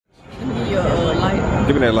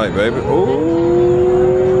Give me that light, baby. Ooh.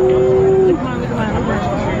 Look at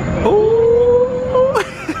mine. Ooh.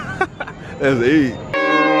 Let's eat.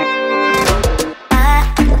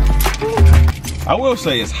 I will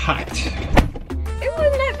say it's hot. It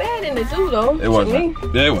wasn't that bad in the zoo though. It wasn't.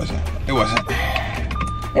 Yeah, it wasn't. It wasn't.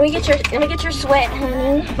 Let me get your sweat,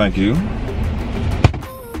 honey. Thank you.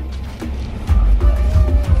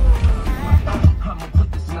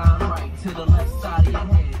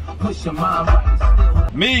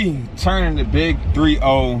 Me turning the big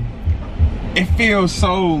 3-0, it feels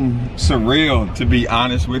so surreal, to be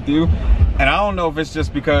honest with you. And I don't know if it's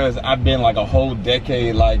just because I've been like a whole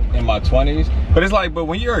decade like in my 20s, but it's like, but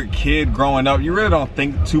when you're a kid growing up, you really don't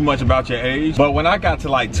think too much about your age. But when I got to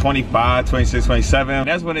like 25, 26, 27,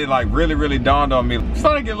 that's when it like really dawned on me. I'm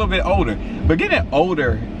starting to get a little bit older, but getting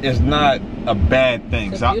older is not a bad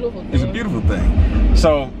thing. It's a beautiful thing. It's a beautiful thing.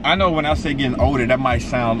 So I know when I say getting older, that might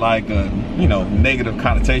sound like a, you know, negative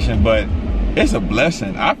connotation, but it's a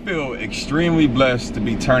blessing. I feel extremely blessed to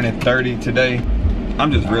be turning 30 today. I'm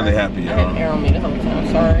just really happy, y'all. I had an arrow on me the whole time,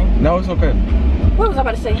 sorry. No, it's okay. What was I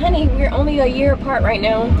about to say? Honey, we're only a year apart right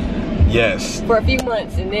now. Yes. For a few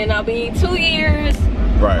months, and then I'll be 2 years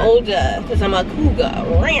older, because I'm a cougar.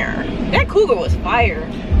 That cougar was fire.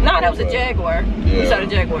 Nah, that was a jaguar. Yeah. We shot a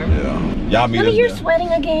jaguar. Yeah. Y'all meet us. You're sweating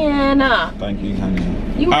again. Thank you, honey.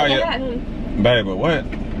 You were Baby, what?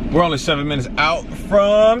 We're only 7 minutes out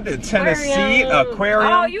from the Tennessee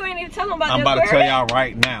Aquarium. Oh, you ain't even telling about I'm about to tell y'all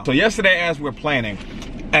right now. So yesterday as we're planning,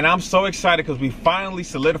 and I'm so excited because we finally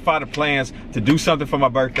solidified the plans to do something for my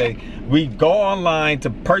birthday. We go online to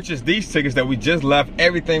purchase these tickets that we just left.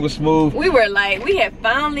 Everything was smooth. We were like, we had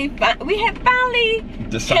finally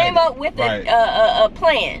decided. Came up with a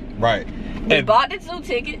plan. Right. We bought the zoo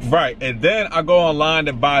tickets. Right, and then I go online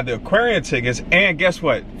to buy the aquarium tickets, and guess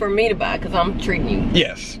what? For me to buy, because I'm treating you.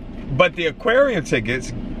 Yes, but the aquarium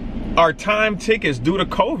tickets are timed tickets due to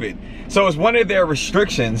COVID. So it's one of their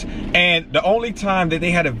restrictions, and the only time that they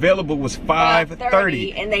had available was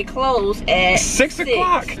 5:30. And they closed at 6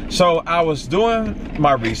 o'clock. So I was doing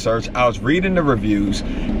my research, I was reading the reviews,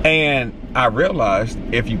 and I realized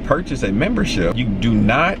if you purchase a membership, you do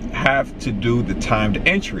not have to do the timed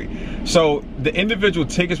entry. So the individual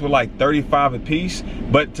tickets were like $35 a piece,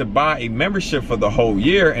 but to buy a membership for the whole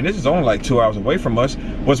year, and this is only like 2 hours away from us,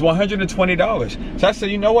 was $120. So I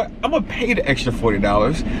said, you know what? I'm gonna pay the extra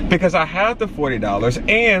 $40 because I have the $40,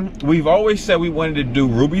 and we've always said we wanted to do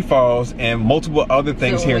Ruby Falls and multiple other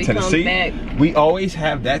things here in Tennessee. We always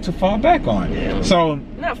have that to fall back on. Yeah. So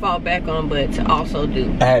not fall back on, but to also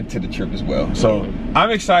do add to the trip as well. So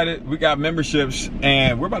I'm excited. We got memberships,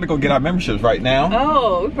 and we're about to go get our memberships right now.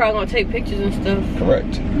 Oh, we're probably gonna take pictures and stuff.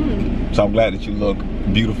 Correct. So I'm glad that you look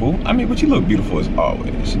beautiful. I mean, but you look beautiful as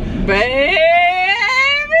always. Baby,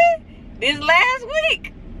 this last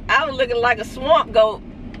week I was looking like a swamp goat.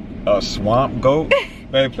 A swamp goat?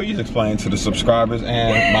 Babe, please explain to the subscribers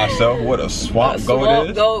and myself what a swamp goat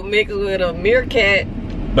is. A swamp goat mixed with a meerkat.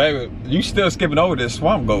 Baby, you still skipping over this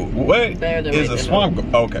swamp goat. What is a swamp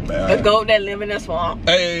goat? Okay, man. A goat that live in a swamp.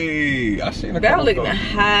 Hey, I seen a goat. That was looking a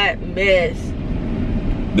hot mess.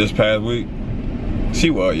 This past week,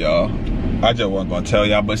 she was, y'all. I just wasn't gonna tell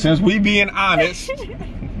y'all, but since we being honest,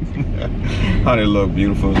 honey look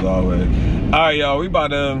beautiful as always. All right, y'all, we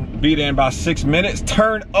about to be there in about 6 minutes.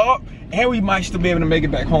 Turn up, and we might still be able to make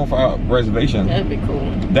it back home for our reservation. That'd be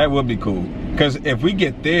cool. That would be cool. Because if we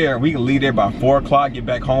get there, we can leave there by 4 o'clock, get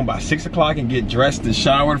back home by 6 o'clock, and get dressed and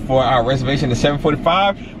showered for our reservation at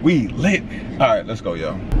 7:45. We lit. All right, let's go,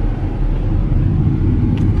 y'all.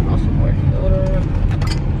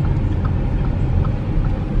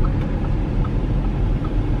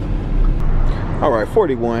 All right,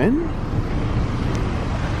 41.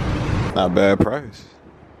 Not a bad price.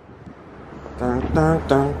 Dun, dun,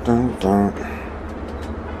 dun, dun, dun.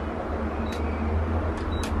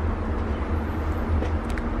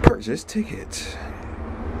 Purchase tickets.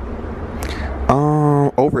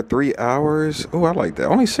 Over 3 hours. Oh, I like that.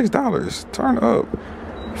 Only $6. Turn up.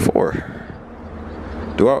 4.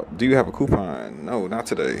 Do you have a coupon? No, not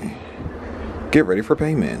today. Get ready for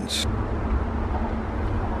payments.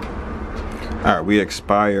 All right, we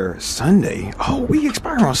expire Sunday. Oh, we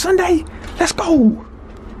expire on Sunday? Let's go.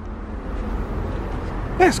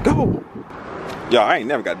 Let's go. Y'all, I ain't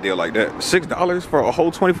never got a deal like that. $6 for a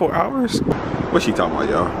whole 24 hours? What's she talking about,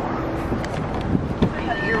 y'all? I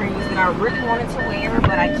have earrings that I really wanted to wear,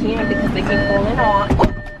 but I can't because they keep falling off.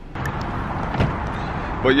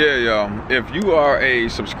 But yeah, y'all, if you are a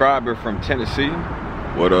subscriber from Tennessee,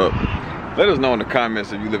 what up? Let us know in the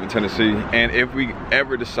comments if you live in Tennessee, and if we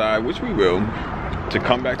ever decide, which we will, to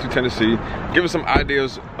come back to Tennessee. Give us some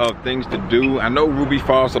ideas of things to do. I know Ruby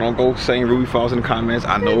Falls, so don't go saying Ruby Falls in the comments.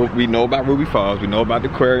 I know we know about Ruby Falls. We know about the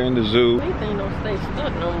aquarium, the zoo. Anything don't stay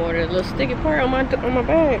stuck no more. That little sticky part on my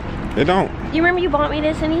bag. It don't. You remember you bought me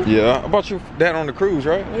this, honey? Yeah, I bought you that on the cruise,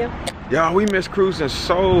 right? Yeah. Y'all, we miss cruising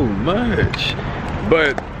so much.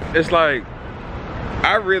 But it's like,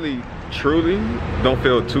 I really, truly don't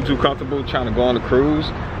feel too comfortable trying to go on a cruise.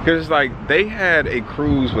 Because it's like, they had a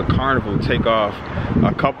cruise with Carnival take off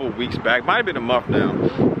a couple weeks back, might have been a month now,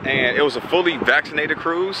 and it was a fully vaccinated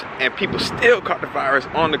cruise, and people still caught the virus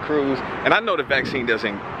on the cruise. And I know the vaccine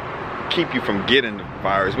doesn't keep you from getting the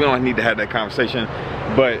virus. We don't need to have that conversation,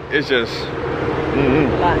 but it's just,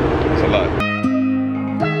 it's a lot.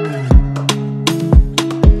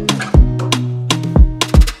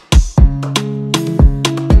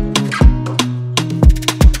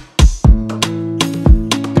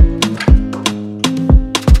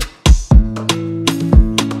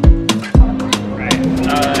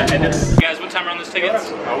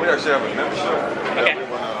 Okay.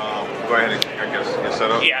 Go ahead and get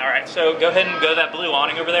set up. Yeah, alright. So go ahead and go to that blue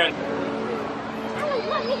awning over there.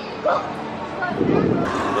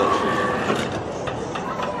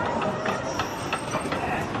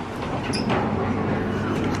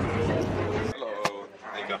 Hello.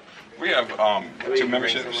 There you go. We have 2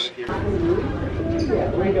 memberships.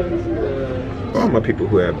 All my people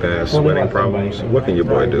who have bad sweating problems, what can your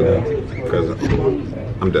boy do? Because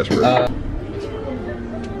I'm desperate.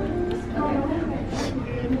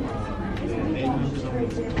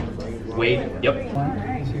 Wade. Yep.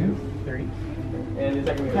 1, 2, 3. And is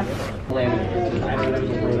that going to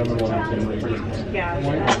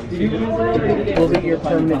Those are your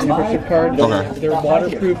permanent membership cards. Okay. They're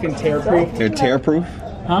waterproof and tear-proof. They're tear-proof?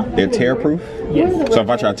 Huh? They're tear-proof? Yes. So if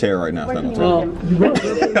I try to tear right now, it's not gonna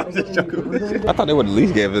tear. I thought they would at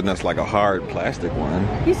least give us like a hard plastic one.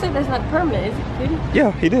 You said that's not permanent, is it?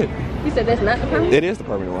 Yeah, he did. You said that's not the permanent? It is the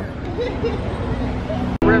permanent one.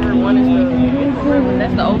 River one is the river,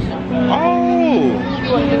 that's the ocean. Oh!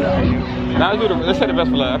 You want to do the ocean? Now let's say the best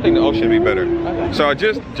for last. I think the ocean would be better. Okay. So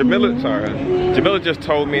Jamila just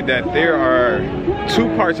told me that there are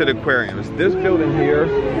 2 parts of the aquarium. It's this building here,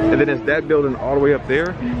 and then it's that building all the way up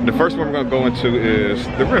there. The first one we're gonna go into is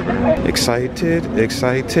the river. Excited,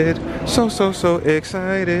 so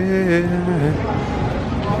excited.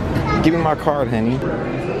 Give me my card, honey.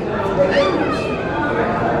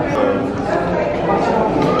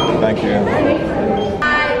 Thank you.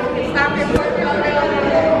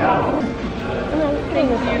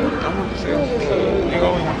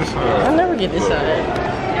 I never get this side.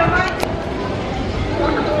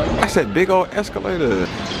 I said big old escalator.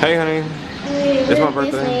 Hey, honey. Hey, it's my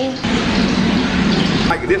birthday.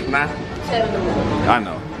 Like this now. 7 in the morning. I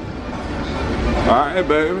know. All right,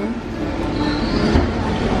 baby.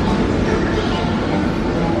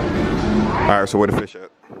 All right, so where the fish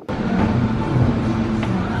at?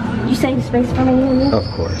 You saved space for me? Of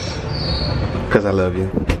course. Because I love you.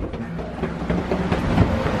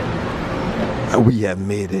 We have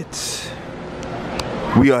made it.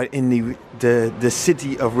 We are in the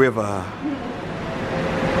city of River.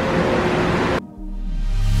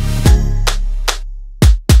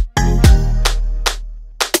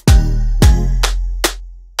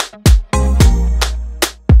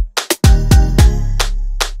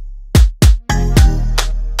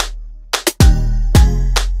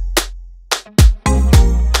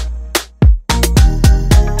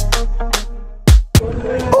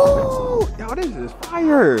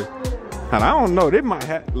 And I don't know, they might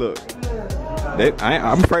have, look,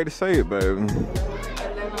 I'm afraid to say it, baby.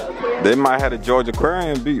 They might have the Georgia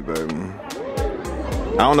Aquarium beat, baby.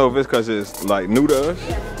 I don't know if it's because it's like new to us.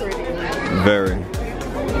 Very.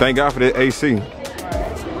 Thank God for the AC.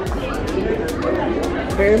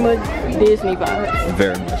 Very much Disney vibes.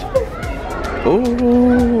 Very much.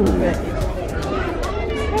 Ooh.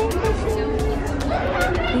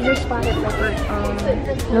 These are spotted leopard.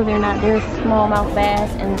 No, they're not. They're smallmouth bass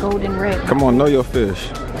and golden red. Come on, know your fish.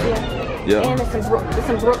 Yeah. Yeah. And it's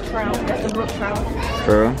some brook trout. That's the brook trout.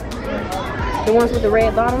 Girl. The ones with the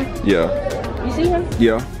red bottom? Yeah. You see him?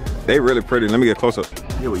 Yeah. They really pretty. Let me get closer.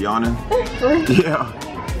 You were yawning? Yeah.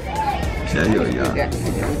 Yeah, you were yawning.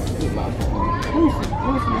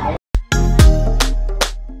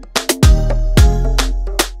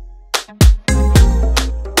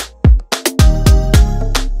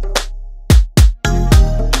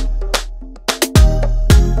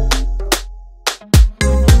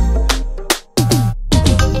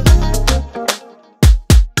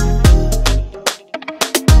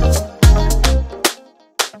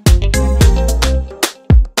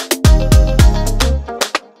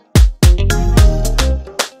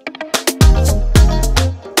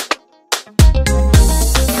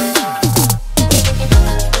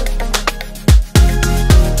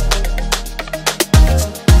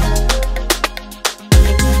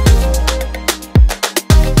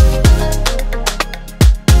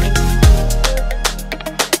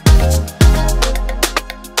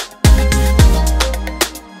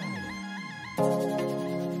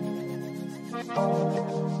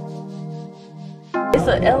 It's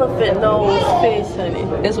an elephant nose fish, honey.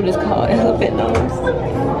 That's what it's called, elephant nose.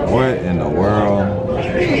 What in the world?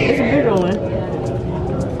 It's a big one.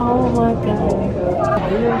 Oh my god.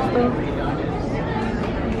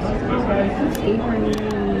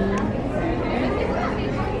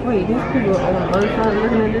 Wait, these people are on the other side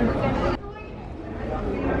looking at this?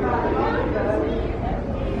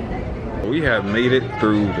 We have made it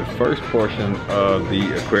through the first portion of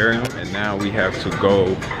the aquarium, and now we have to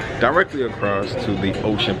go directly across to the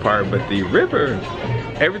ocean part. But the river,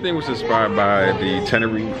 everything was inspired by the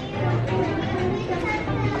Tenerife.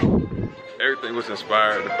 Everything was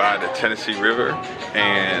inspired by the Tennessee River,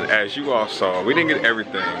 and as you all saw, we didn't get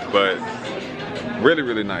everything, but really,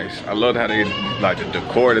 really nice. I loved how they like the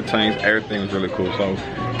decor, the tanks, everything was really cool. So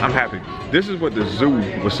I'm happy. This is what the zoo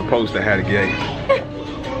was supposed to have to get.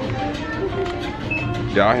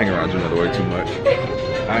 Yeah, I hang around Jamila way too much.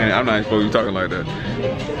 I'm not supposed to be talking like that.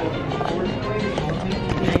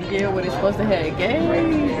 Yeah, what it's supposed to have a game.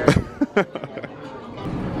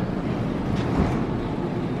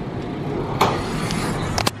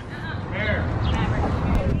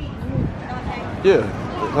 Yeah,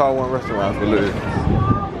 it's all one restaurant for live.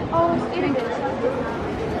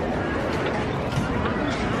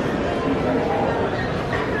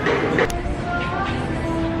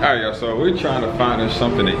 Alright, y'all, so we're trying to find us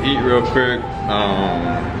something to eat real quick.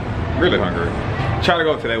 Really hungry. Trying to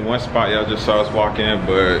go to that one spot y'all just saw us walk in,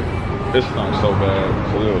 but it's not so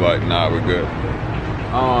bad. So we were like, nah, we're good.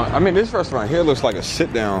 I mean, this restaurant here looks like a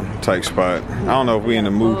sit-down type spot. I don't know if we in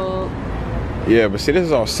the mood. Yeah, but see, this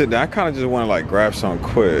is all sit-down. I kind of just want to like grab something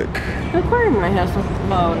quick. The aquarium might have some.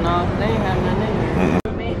 Oh no, they ain't have nothing there.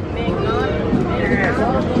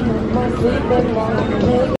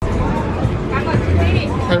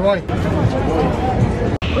 Hey, boy.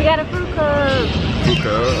 We got a fruit cup. Fruit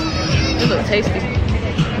cup. It looks tasty.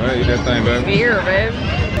 Well, eat that thing, baby. Here, baby.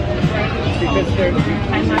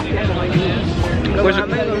 I wish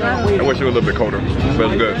it was a little bit colder, but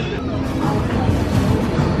it's good.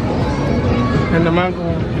 And the mango.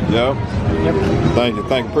 Yep. Thank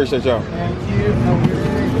you. Appreciate y'all.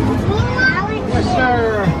 Yes,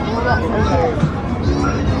 sir.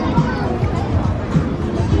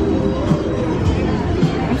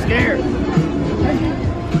 I'm scared.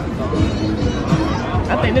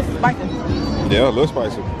 I think this is spicy. Yeah, a little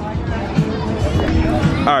spicy.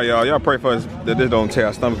 Alright, y'all pray for us that this don't tear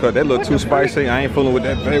our stomach, because that look too spicy. I ain't fooling with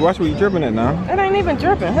that. Hey, watch where you dripping at now. That ain't even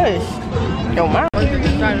dripping, hush. Yo, my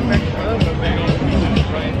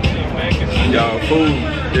Y'all, food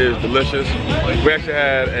is delicious. We actually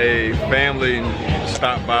had a family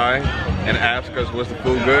stop by and ask us, was the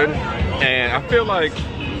food good? And I feel like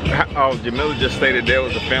Jamila just stated there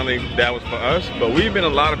was a family that was for us, but we've been a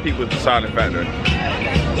lot of people's deciding factor.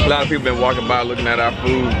 A lot of people been walking by looking at our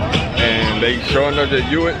food, and they showing us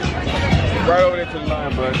that you it right over there to the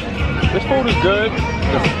line. But this food is good.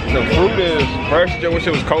 The fruit is fresh. I wish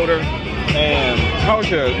it was colder. And how was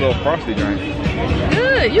your little frosty drink?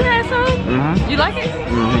 Good. You had some? Mm-hmm. You like it?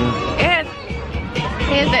 Mm-hmm.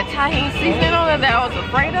 It has that tahini seasoning on it that I was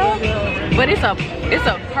afraid of, but it's a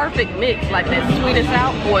perfect mix, like that sweet and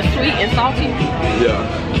sour, or sweet and salty. Yeah.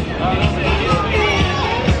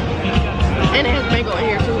 And it has mango in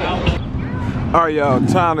here too. All right, y'all,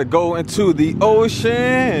 time to go into the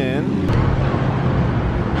ocean.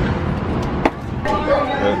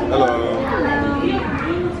 Hello.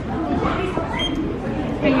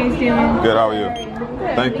 How you guys doing? Good, how are you?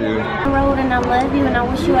 Thank you. Road, and I love you, and I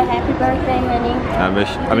wish you a happy birthday, honey.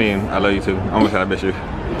 I love you too. I almost said I miss you.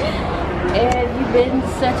 And you've been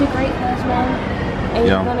such a great husband, and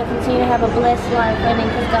Yeah. you're gonna continue to have a blessed life, honey,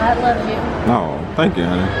 because God loves you. Oh, thank you,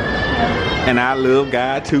 honey. Yeah. And I love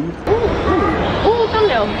God too. Ooh,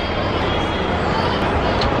 thumbnail.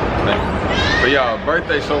 But y'all,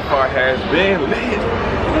 birthday so far has been lit.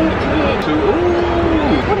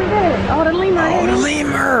 What is that? Oh, the lemur. Oh, the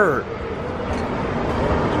lemur.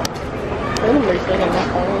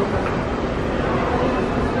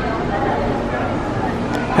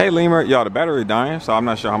 Hey lemur, y'all, the battery dying, so I'm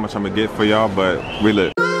not sure how much I'm gonna get for y'all, but we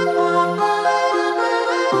lit.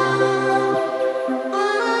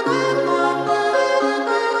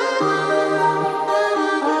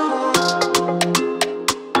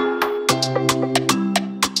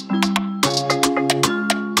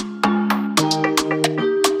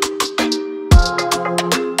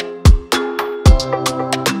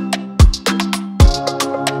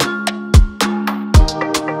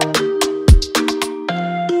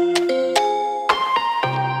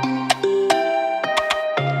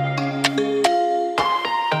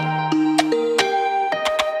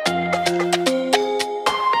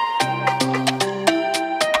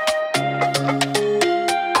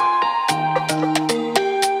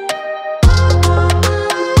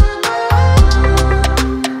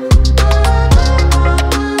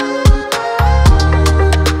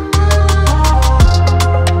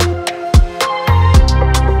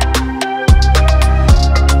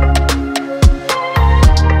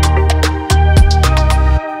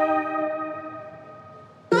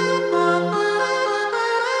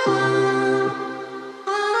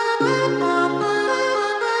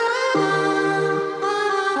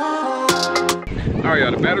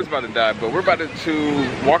 is about to die, but we're about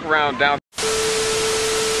to walk around down.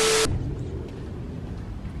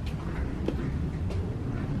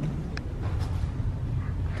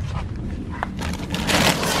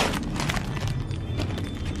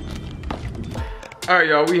 All right,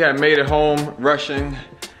 y'all, we have made it home, rushing.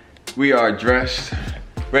 We are dressed,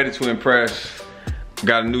 ready to impress.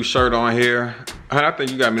 Got a new shirt on here. Honey, I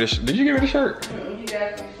think you got me this. Did you give me the shirt? You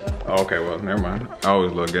got me. Oh, okay, well, never mind. I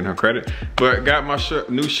always love getting her credit. But got my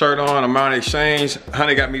new shirt on, I'm on exchange.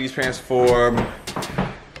 Honey got me these pants for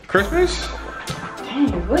Christmas.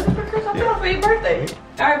 Dang, was it for Christmas? I thought for your birthday.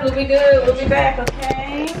 All right, we'll be good. We'll be back,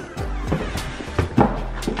 okay?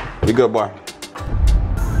 Be good, boy.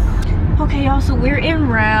 Okay, y'all, so we're en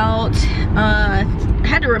route. I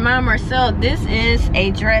had to remind Marcel, this is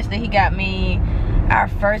a dress that he got me our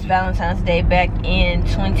first Valentine's Day back in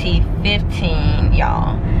 2015,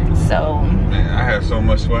 y'all. So man, I had so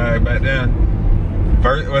much swag back then.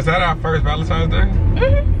 Was that our first Valentine's Day?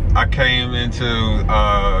 Mm-hmm. I came into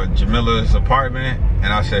Jamila's apartment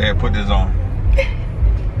and I said, hey, put this on.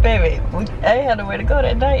 Baby, I had nowhere to go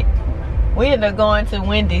that night. We ended up going to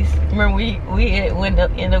Wendy's. Remember we ended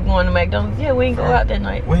up going to McDonald's. Yeah, we didn't go out that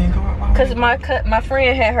night. We didn't go out? Cause my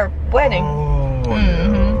friend had her wedding. Oh,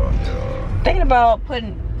 yeah. Thinking about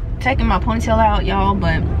taking my ponytail out, y'all,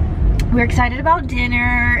 but we're excited about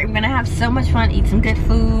dinner. We're gonna have so much fun, eat some good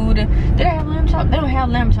food. Did they have lamb chop? They don't have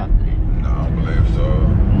lamb chop today. No, I don't believe so.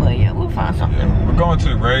 But yeah, we'll find something. Yeah. We're going to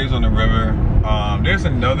the Rays on the river. There's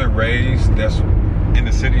another Rays that's in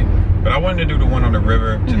the city, but I wanted to do the one on the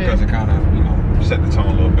river just because it kind of, you know, set the tone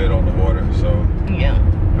a little bit on the water. So yeah,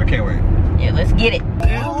 I can't wait. Yeah, let's get it.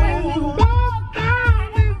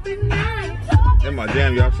 In my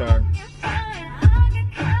jam, y'all, sorry.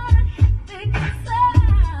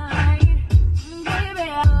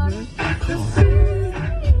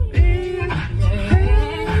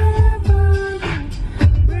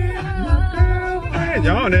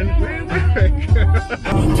 Y'all then.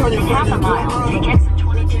 Half a mile, take exit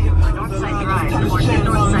 22 for Northside Drive, or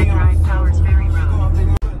Northside Drive, Powers Ferry Road.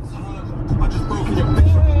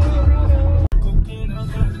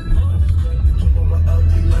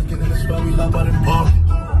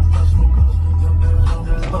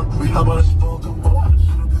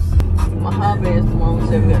 Mojave is the one we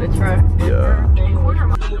said we gotta try. Yeah.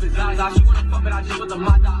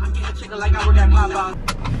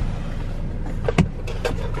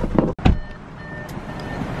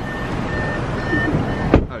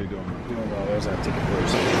 How you doing? You know, there's that ticket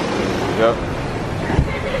first. Yep.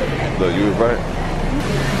 Look, you was right.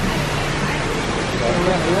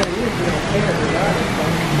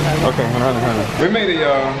 Okay, 100. We made it,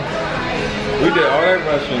 y'all. We did all that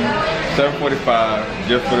rushing, 7:45,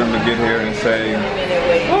 just for them to get here and say,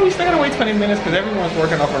 oh, we still gotta wait 20 minutes because everyone's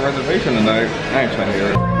working off a reservation tonight. I ain't trying to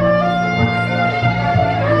hear it.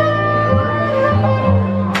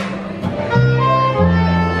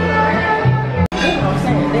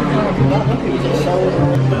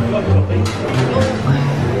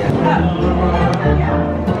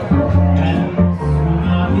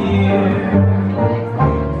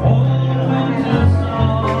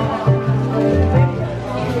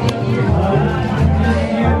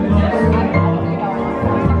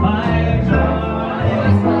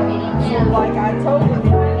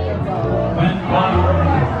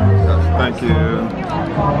 Thank you.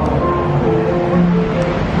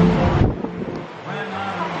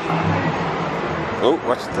 Oh,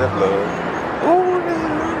 watch that blood. Oh, this is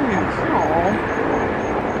nice.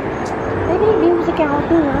 They need music out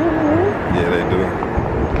here. Yeah, they do.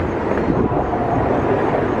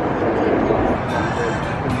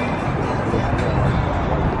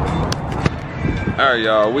 All right,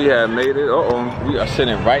 y'all, we have made it. We are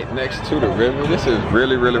sitting right next to the river. This is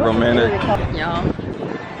really, really romantic. Y'all,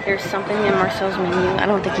 there's something in Marcel's menu. I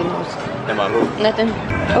don't think he knows. Am I who? Nothing.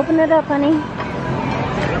 Open it up, honey.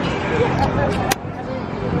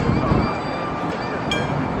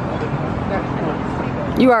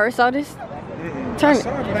 You already saw this? Turn it.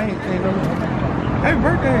 Happy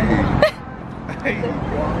birthday! Hey,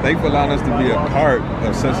 thanks for allowing us to be a part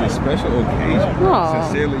of such a special occasion. Aww.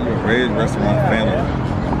 Sincerely, your Ray's Restaurant family.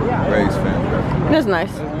 Ray's family. That's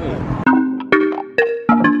nice.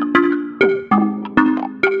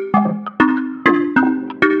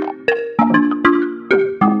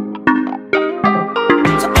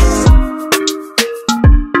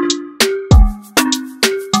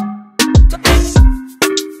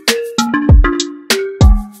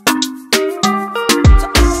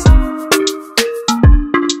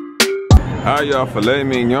 Alright, y'all, filet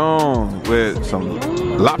mignon with some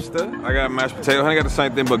lobster. I got mashed potato. I got the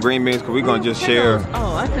same thing, but green beans, because we're going to just share.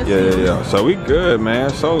 Oh, I can see. Yeah. So we good, man.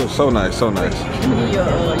 So nice, so nice. Give me your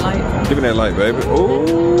light. Give me that light, baby. Ooh.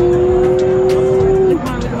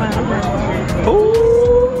 Ooh.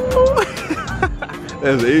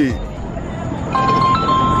 Let's eat.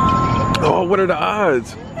 Oh, what are the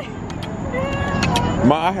odds?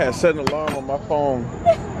 I had set an alarm on my phone.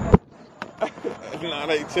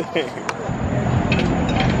 9:18.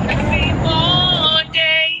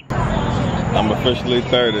 I'm officially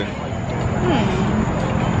 30.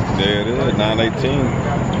 There it is, 9:18.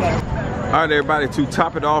 All right, everybody, to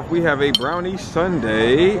top it off, we have a brownie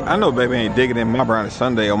sundae. I know baby ain't digging in my brownie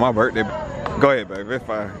sundae on my birthday. Go ahead, baby, it's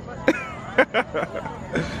fine.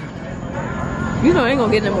 You know I ain't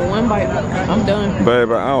gonna get number one bite. I'm done.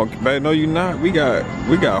 Baby, babe, no you not. We got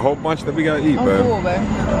a whole bunch that we gotta eat, baby. Cool, babe.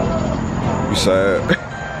 You sad.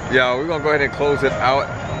 Y'all, we're gonna go ahead and close it out.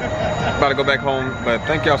 About to go back home, but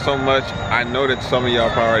thank y'all so much. I know that some of y'all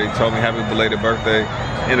probably already told me happy belated birthday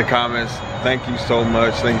in the comments. Thank you so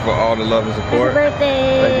much. Thank you for all the love and support. Happy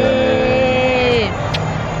birthday!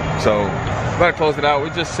 Thank you. So, about to close it out. We're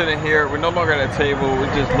just sitting here. We're no longer at a table. We're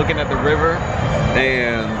just looking at the river,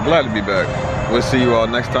 and glad to be back. We'll see you all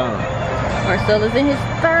next time. Marcel is in his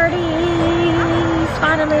 30s,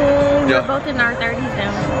 finally. Yeah. We're both in our 30s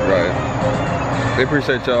now. Right. We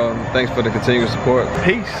appreciate y'all. Thanks for the continued support.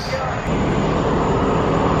 Peace.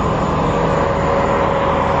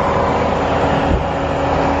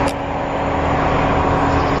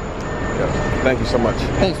 Yeah. Thank you so much.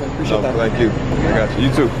 Thanks, man. Appreciate that. Thank you. I got you.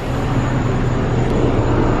 You too.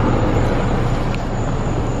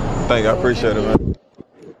 Thank you. I appreciate it, man.